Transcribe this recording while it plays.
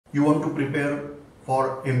you want to prepare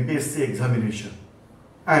for MPSC examination,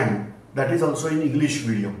 and that is also in English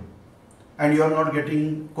medium, and you are not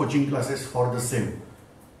getting coaching classes for the same.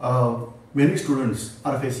 Many students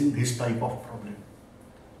are facing this type of problem,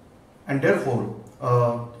 and therefore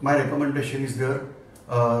my recommendation is there.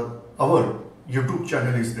 Our YouTube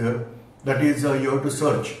channel is there. That is, you have to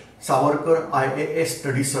search Savarkar IAS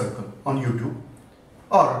Study Circle on YouTube,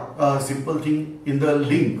 or simple thing, in the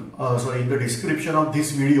link, in the description of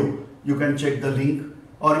this video, you can check the link,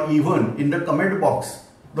 or even in the comment box,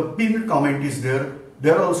 the pinned comment is there.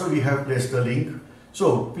 There also we have placed the link.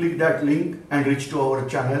 So click that link and reach to our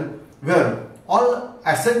channel, where all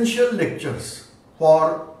essential lectures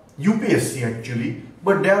for UPSC actually,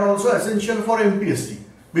 but they are also essential for MPSC,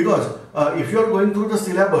 because if you are going through the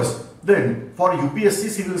syllabus, then for UPSC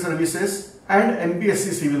Civil Services and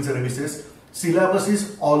MPSC Civil Services, syllabus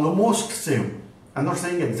is almost same. I'm not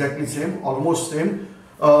saying exactly same, almost same,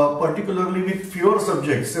 particularly with fewer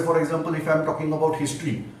subjects. Say for example, if I'm talking about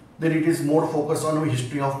history, then it is more focused on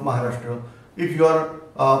history of Maharashtra. If you are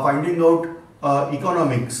finding out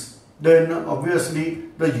economics, then obviously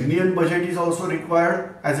the union budget is also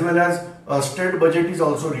required, as well as state budget is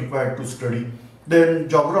also required to study. Then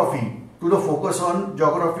geography, to the focus on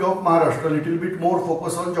geography of Maharashtra, little bit more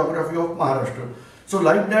focus on geography of Maharashtra. So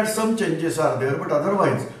like that, some changes are there, but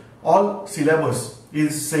otherwise all syllabus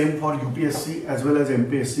is same for UPSC as well as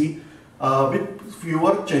MPSC, with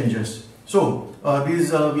fewer changes. So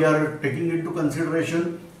these we are taking into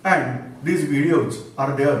consideration, and these videos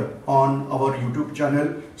are there on our YouTube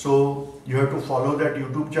channel. So you have to follow that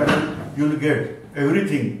YouTube channel. You will get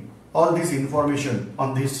everything, all this information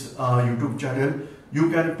on this YouTube channel. You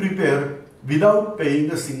can prepare without paying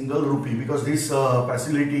a single rupee, because this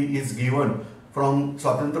facility is given from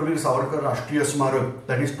Swatantraveer Savarkar Rashtriya Smarak,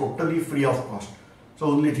 that is totally free of cost. So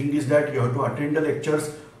only thing is that you have to attend the lectures.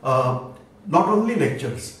 Not only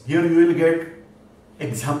lectures, here you will get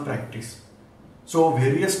exam practice. So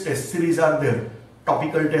various test series are there,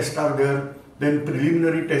 topical tests are there, then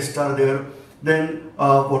preliminary tests are there. Then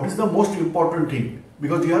what is the most important thing?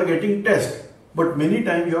 Because you are getting test, but many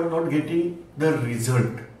times you are not getting the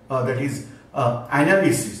result, that is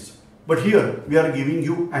analysis. But here we are giving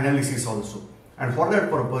you analysis also, and for that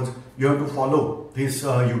purpose you have to follow this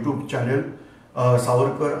YouTube channel,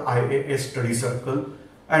 Savarkar IAS Study Circle.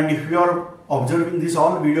 And if you are observing this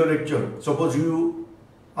all video lecture, suppose you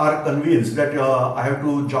are convinced that I have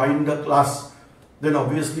to join the class, then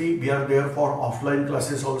obviously we are there for offline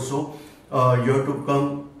classes also. You have to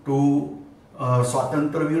come to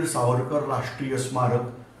Swatantraveer Savarkar Rashtriya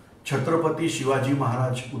Smarak, Chhatrapati Shivaji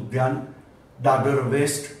Maharaj Udyan, Dadar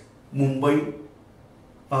West, Mumbai.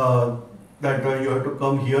 That you have to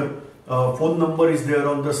come here. Phone number is there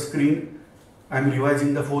on the screen. I am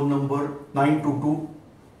revising the phone number: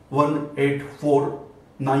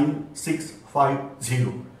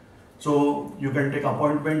 922-184-9650. So you can take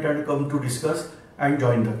appointment and come to discuss and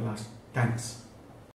join the class. Thanks.